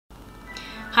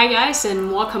Hi guys,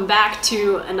 and welcome back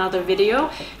to another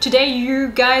video. Today you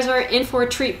guys are in for a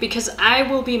treat because I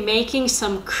will be making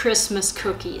some Christmas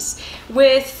cookies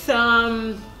with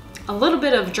a little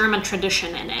bit of German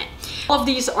tradition in it. All of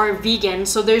these are vegan,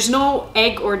 so there's no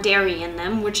egg or dairy in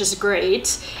them, which is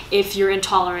great if you're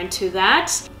intolerant to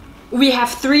that. We have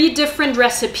 3 different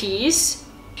recipes.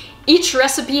 Each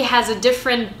recipe has a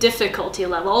different difficulty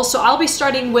level, so I'll be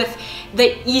starting with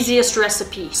the easiest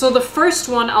recipe. So the first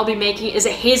one I'll be making is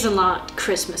a hazelnut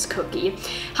Christmas cookie.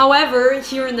 However,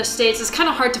 here in the States, it's kind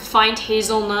of hard to find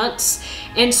hazelnuts,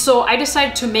 and so I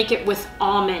decided to make it with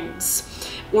almonds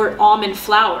or almond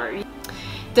flour.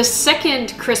 The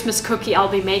second Christmas cookie I'll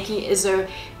be making is a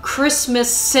Christmas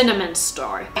cinnamon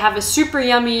star. I have a super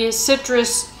yummy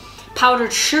citrus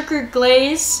powdered sugar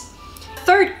glaze.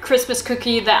 Third Christmas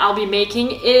cookie that I'll be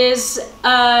making is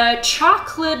a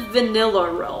chocolate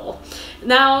vanilla roll.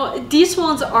 Now, these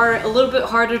ones are a little bit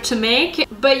harder to make,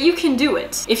 but you can do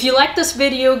it. If you like this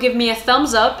video, give me a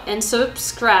thumbs up and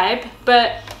subscribe,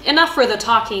 but enough for the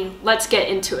talking, let's get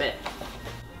into it.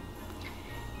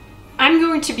 I'm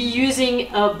going to be using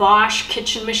a Bosch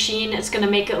kitchen machine. It's going to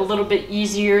make it a little bit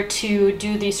easier to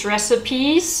do these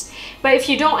recipes. But if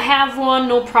you don't have one,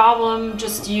 no problem.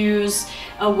 Just use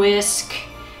a whisk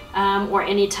or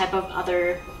any type of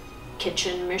other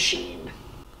kitchen machine.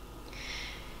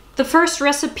 The first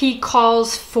recipe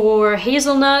calls for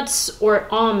hazelnuts or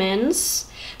almonds.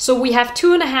 So we have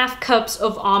 2.5 cups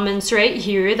of almonds right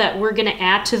here that we're going to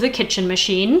add to the kitchen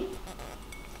machine.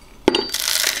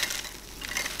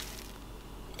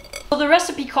 So the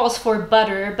recipe calls for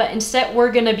butter, but instead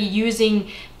we're going to be using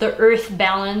the Earth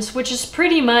Balance, which is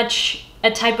pretty much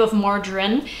a type of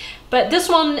margarine. But this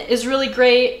one is really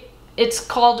great. It's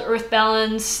called Earth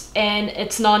Balance and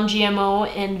it's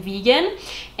non-GMO and vegan.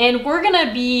 And we're going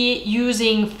to be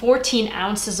using 14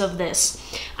 ounces of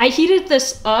this. I heated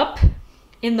this up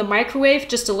in the microwave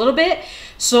just a little bit,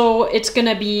 so it's going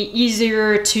to be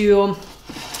easier to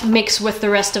mix with the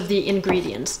rest of the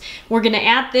ingredients. We're going to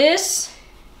add this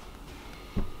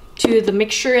to the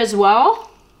mixture as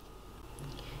well.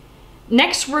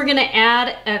 Next, we're gonna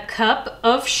add a cup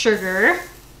of sugar.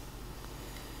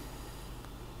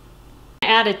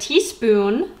 Add a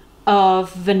teaspoon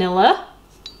of vanilla.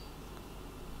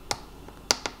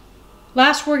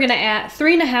 Last, we're gonna add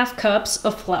 3.5 cups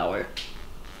of flour.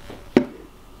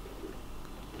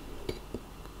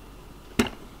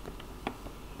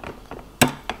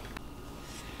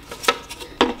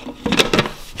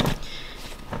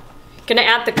 Gonna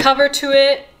add the cover to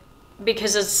it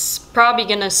because it's probably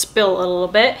gonna spill a little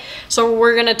bit. So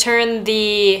we're gonna turn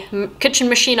the kitchen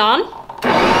machine on.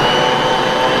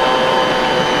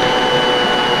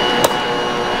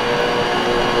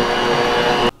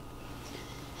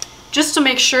 Just to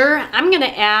make sure, I'm gonna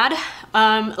add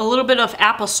a little bit of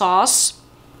applesauce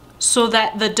so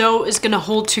that the dough is gonna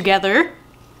hold together.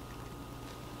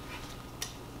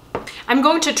 I'm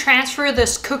going to transfer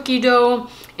this cookie dough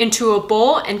into a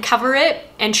bowl and cover it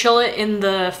and chill it in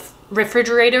the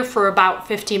refrigerator for about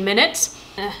 15 minutes.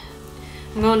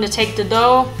 I'm going to take the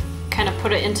dough, kind of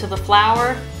put it into the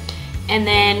flour, and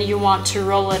then you want to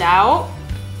roll it out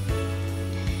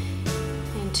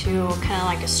into kind of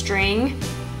like a string.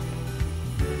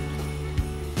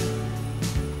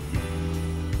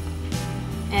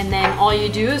 And then all you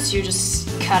do is you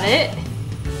just cut it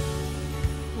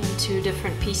into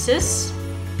different pieces.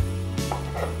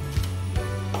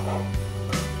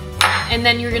 And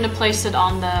then you're gonna place it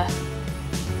on the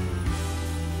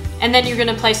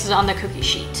cookie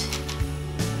sheet.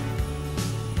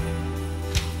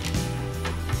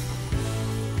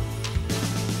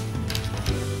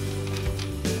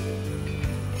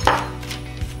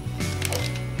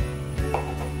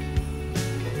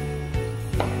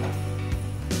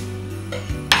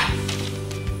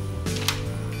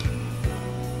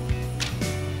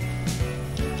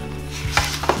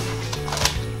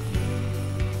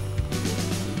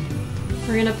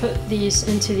 We're gonna put these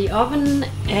into the oven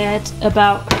at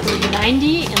about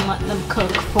 390 and let them cook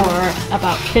for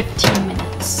about 15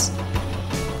 minutes.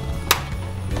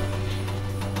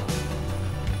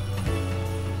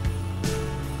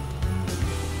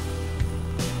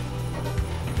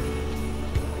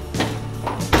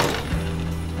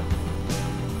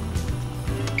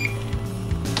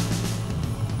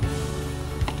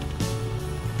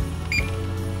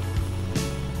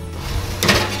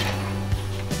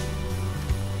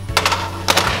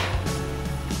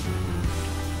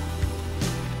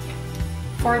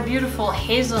 For our beautiful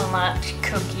hazelnut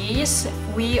cookies,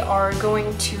 we are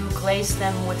going to glaze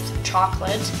them with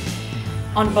chocolate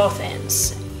on both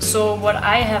ends. So what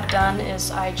I have done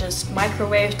is I just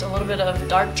microwaved a little bit of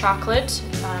dark chocolate.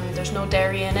 There's no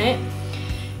dairy in it.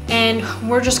 And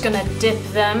we're just gonna dip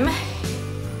them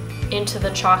into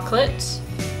the chocolate.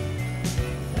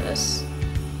 This.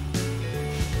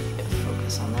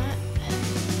 Focus on that.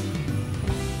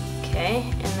 Okay,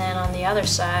 and then on the other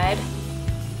side.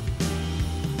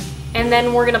 And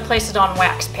then we're gonna place it on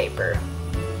wax paper.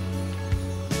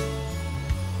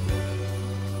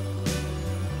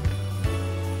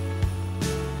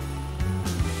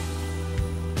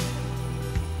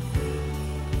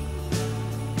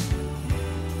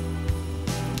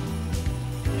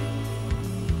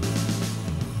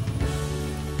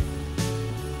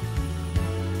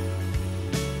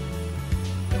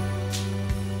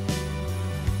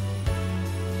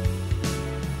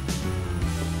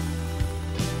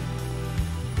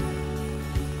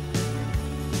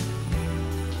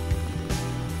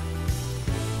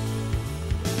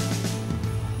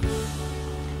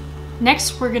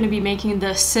 Next, we're going to be making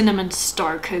the cinnamon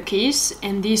star cookies,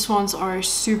 and these ones are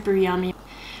super yummy.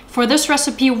 For this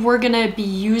recipe, we're going to be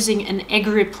using an egg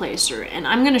replacer, and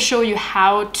I'm going to show you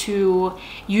how to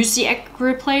use the egg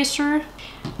replacer.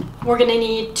 We're going to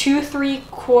need 2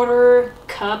 3/4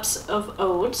 cups of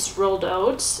oats, rolled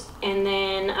oats, and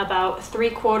then about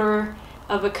 3/4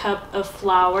 of a cup of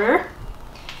flour,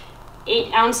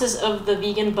 8 ounces of the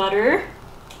vegan butter,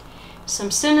 some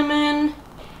cinnamon,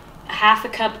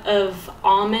 1/2 cup of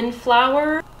almond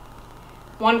flour,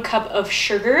 1 cup of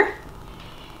sugar,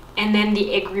 and then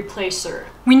the egg replacer.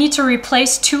 We need to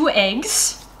replace 2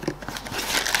 eggs.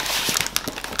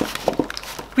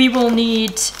 We will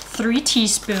need 3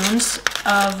 teaspoons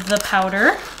of the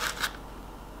powder.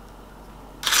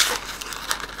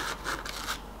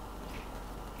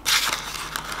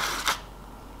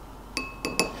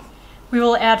 We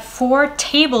will add 4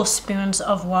 tablespoons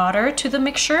of water to the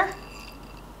mixture.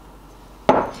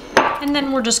 And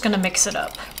then we're just gonna mix it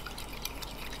up.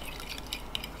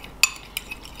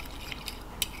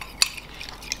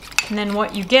 And then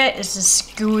what you get is this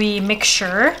gooey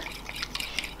mixture.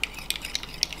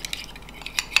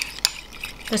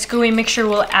 This gooey mixture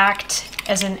will act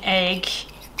as an egg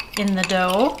in the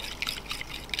dough.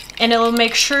 And it will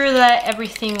make sure that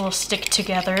everything will stick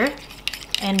together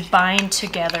and bind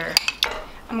together.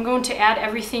 I'm going to add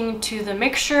everything to the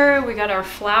mixture. We got our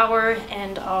flour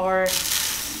and our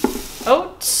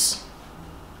oats,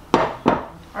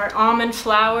 our almond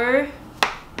flour.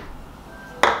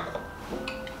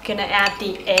 Gonna add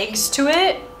the eggs to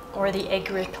it, or the egg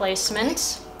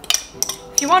replacement.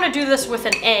 If you want to do this with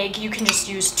an egg, you can just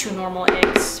use 2 normal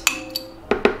eggs.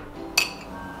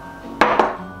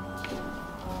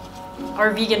 Our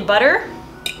vegan butter.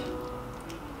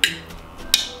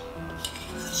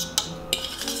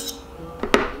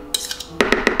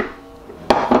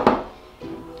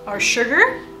 Our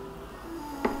sugar.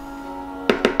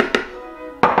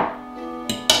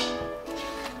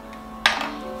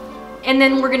 And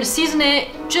then we're gonna season it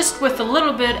just with a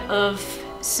little bit of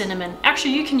cinnamon.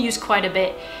 Actually, you can use quite a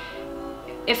bit.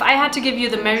 If I had to give you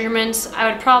the measurements, I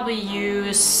would probably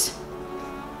use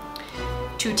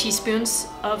 2 teaspoons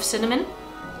of cinnamon.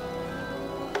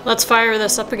 Let's fire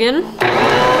this up again.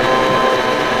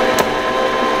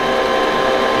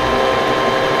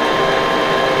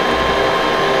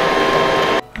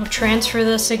 We'll transfer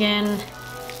this again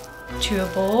to a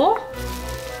bowl.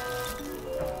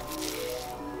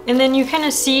 And then you kind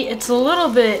of see it's a little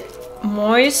bit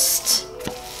moist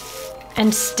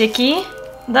and sticky.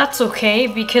 That's okay,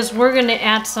 because we're gonna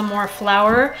add some more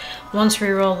flour once we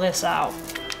roll this out.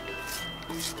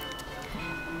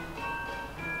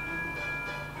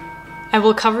 I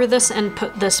will cover this and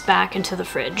put this back into the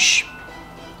fridge.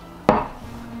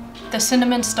 The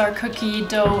cinnamon star cookie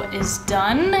dough is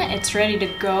done. It's ready to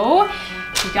go.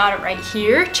 We got it right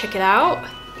here. Check it out.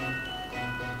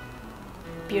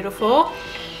 Beautiful.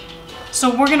 So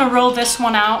we're gonna roll this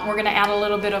one out. We're gonna add a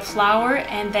little bit of flour,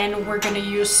 and then we're gonna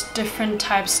use different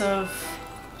types of...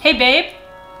 Hey babe,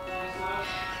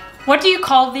 what do you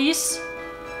call these?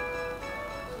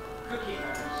 Cookie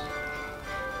cutters.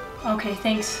 Okay,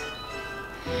 thanks.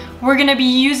 We're gonna be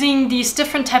using these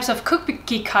different types of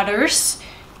cookie cutters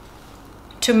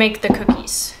to make the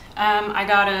cookies. I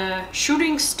got a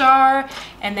shooting star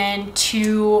and then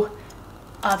 2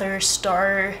 other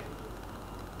star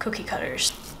cookie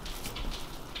cutters.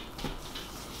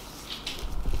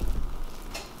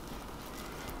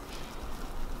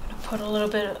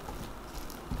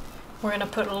 We're gonna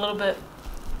put a little bit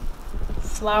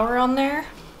flour on there.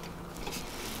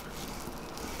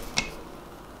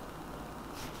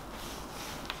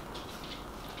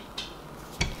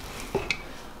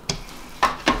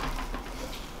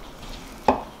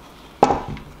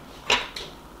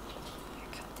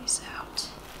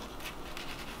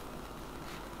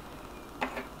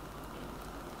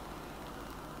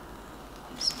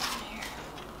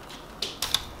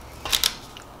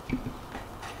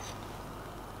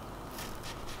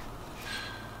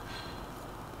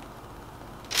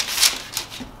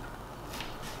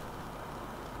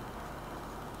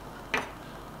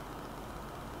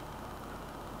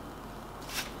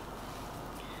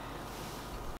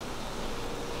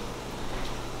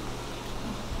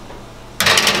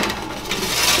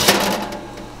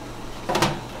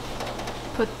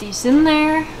 put these in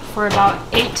there for about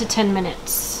 8 to 10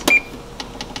 minutes.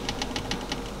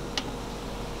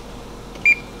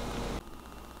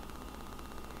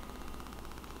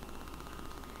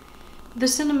 The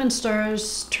cinnamon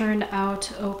stars turned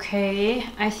out okay.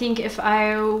 I think if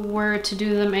I were to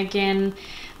do them again,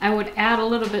 I would add a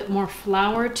little bit more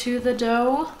flour to the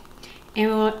dough,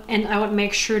 and I would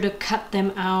make sure to cut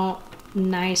them out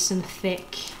nice and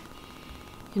thick.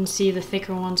 You can see the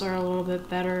thicker ones are a little bit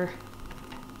better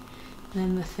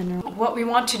than the thinner. What we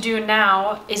want to do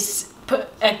now is put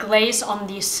a glaze on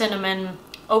these cinnamon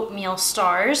oatmeal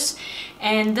stars,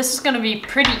 and this is going to be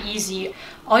pretty easy.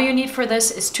 All you need for this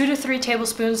is 2 to 3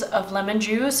 tablespoons of lemon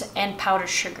juice and powdered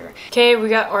sugar. Okay, we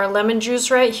got our lemon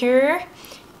juice right here,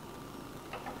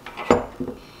 and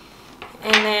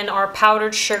then our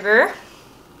powdered sugar,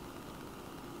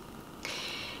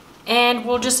 and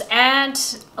we'll just add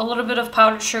a little bit of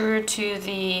powdered sugar to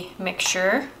the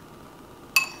mixture,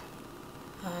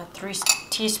 3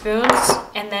 teaspoons,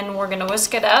 and then we're gonna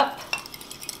whisk it up.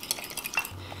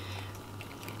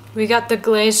 We got the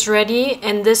glaze ready,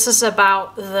 and this is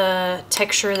about the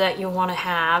texture that you want to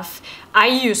have. I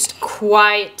used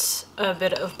quite a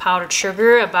bit of powdered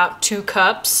sugar, about 2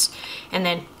 cups, and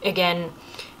then again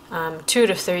 2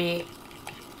 to 3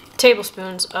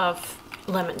 tablespoons of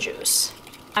lemon juice.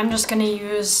 I'm just going to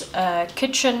use a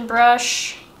kitchen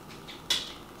brush.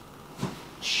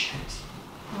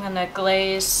 I'm going to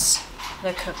glaze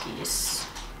the cookies.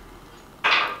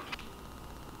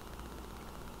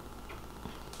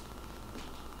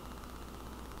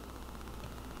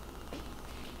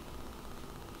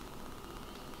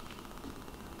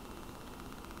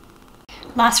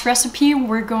 Last recipe,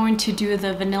 we're going to do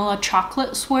the vanilla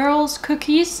chocolate swirls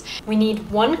cookies. We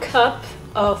need 1 cup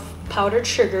of powdered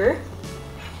sugar,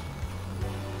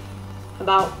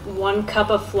 about 1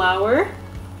 cup of flour,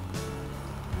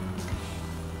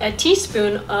 a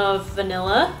teaspoon of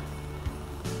vanilla,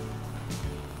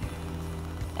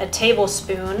 a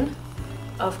tablespoon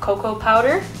of cocoa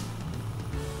powder,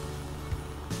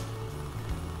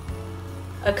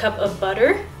 a cup of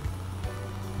butter,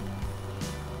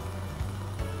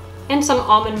 and some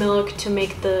almond milk to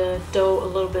make the dough a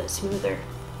little bit smoother.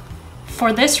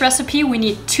 For this recipe, we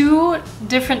need 2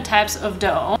 different types of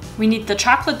dough. We need the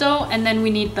chocolate dough, and then we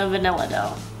need the vanilla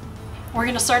dough. We're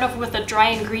gonna start off with the dry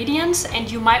ingredients, and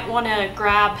you might wanna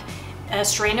grab a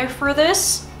strainer for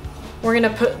this. We're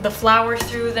gonna put the flour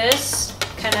through this,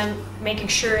 kind of making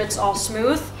sure it's all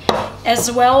smooth,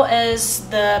 as well as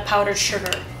the powdered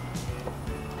sugar.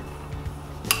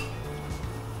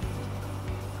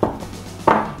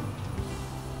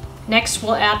 Next,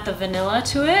 we'll add the vanilla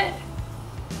to it,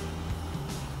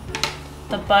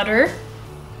 the butter,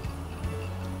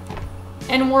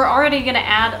 and we're already gonna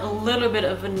add a little bit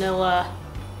of vanilla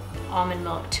almond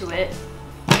milk to it.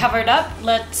 Cover it up,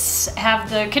 let's have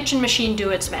the kitchen machine do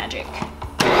its magic.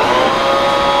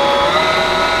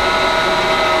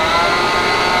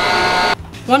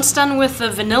 Once done with the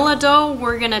vanilla dough,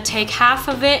 we're gonna take half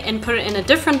of it and put it in a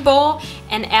different bowl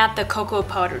and add the cocoa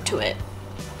powder to it.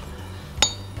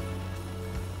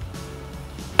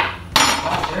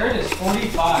 There it is,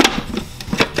 45.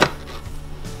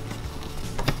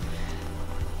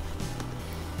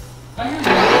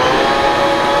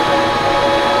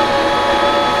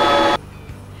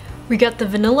 We got the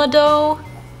vanilla dough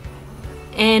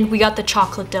and we got the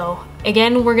chocolate dough.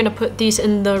 Again, we're gonna put these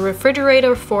in the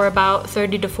refrigerator for about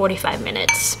 30 to 45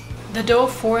 minutes. The dough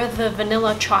for the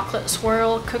vanilla chocolate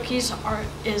swirl cookies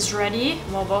is ready.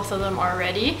 Well, both of them are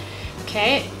ready.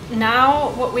 Okay, now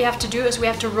what we have to do is we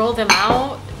have to roll them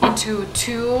out into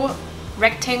 2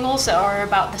 rectangles that are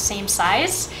about the same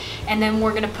size, and then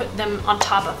we're gonna put them on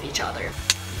top of each other.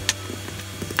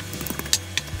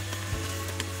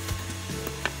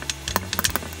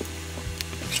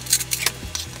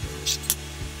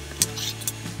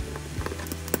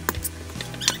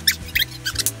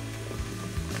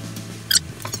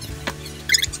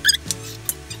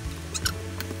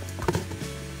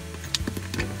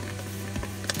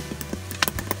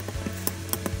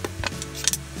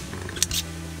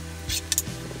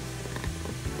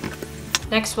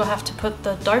 Next, we'll have to put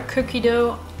the dark cookie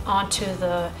dough onto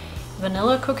the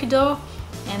vanilla cookie dough,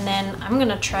 and then I'm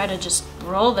gonna try to just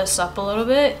roll this up a little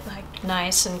bit, like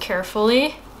nice and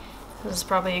carefully. This is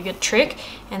probably a good trick,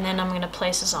 and then I'm gonna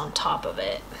place this on top of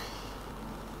it.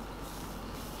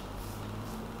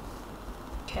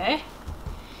 Okay,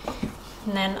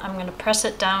 and then I'm gonna press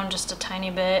it down just a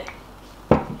tiny bit.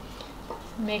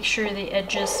 Make sure the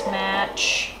edges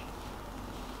match.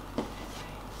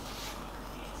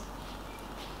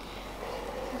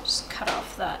 Just cut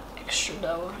off that extra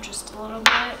dough just a little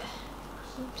bit.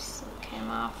 Oops, it came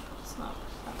off. It's not,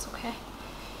 that's okay.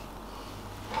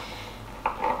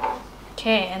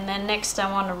 Okay, and then next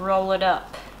I want to roll it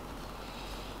up.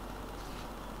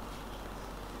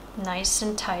 Nice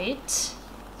and tight.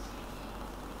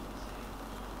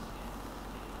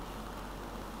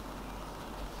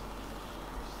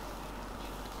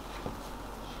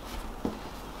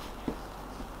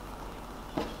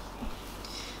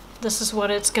 This is what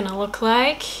it's gonna look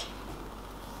like.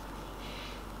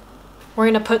 We're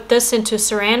gonna put this into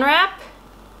saran wrap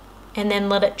and then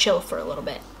let it chill for a little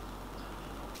bit.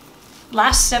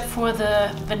 Last step for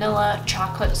the vanilla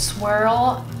chocolate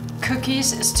swirl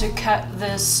cookies is to cut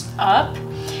this up.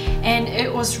 And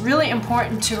it was really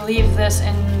important to leave this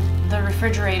in the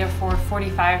refrigerator for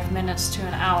 45 minutes to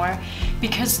an hour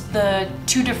because the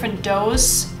two different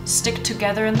doughs stick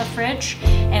together in the fridge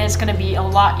and it's gonna be a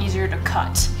lot easier to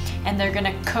cut. And they're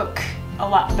gonna cook a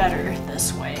lot better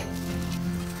this way.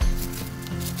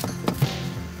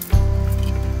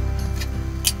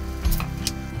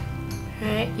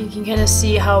 Alright, you can kind of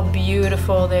see how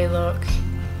beautiful they look.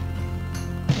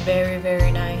 Very,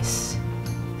 very nice.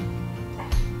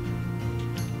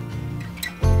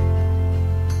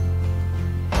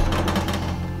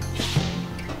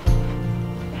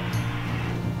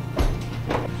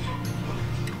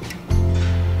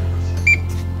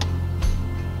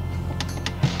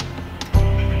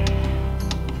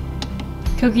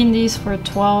 Cooking these for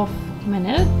 12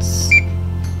 minutes.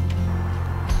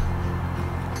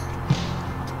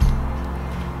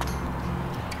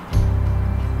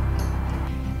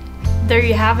 There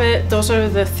you have it. Those are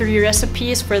the 3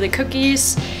 recipes for the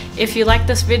cookies. If you like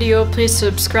this video, please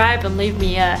subscribe and leave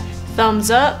me a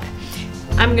thumbs up.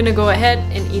 I'm gonna go ahead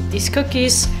and eat these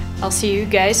cookies. I'll see you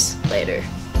guys later.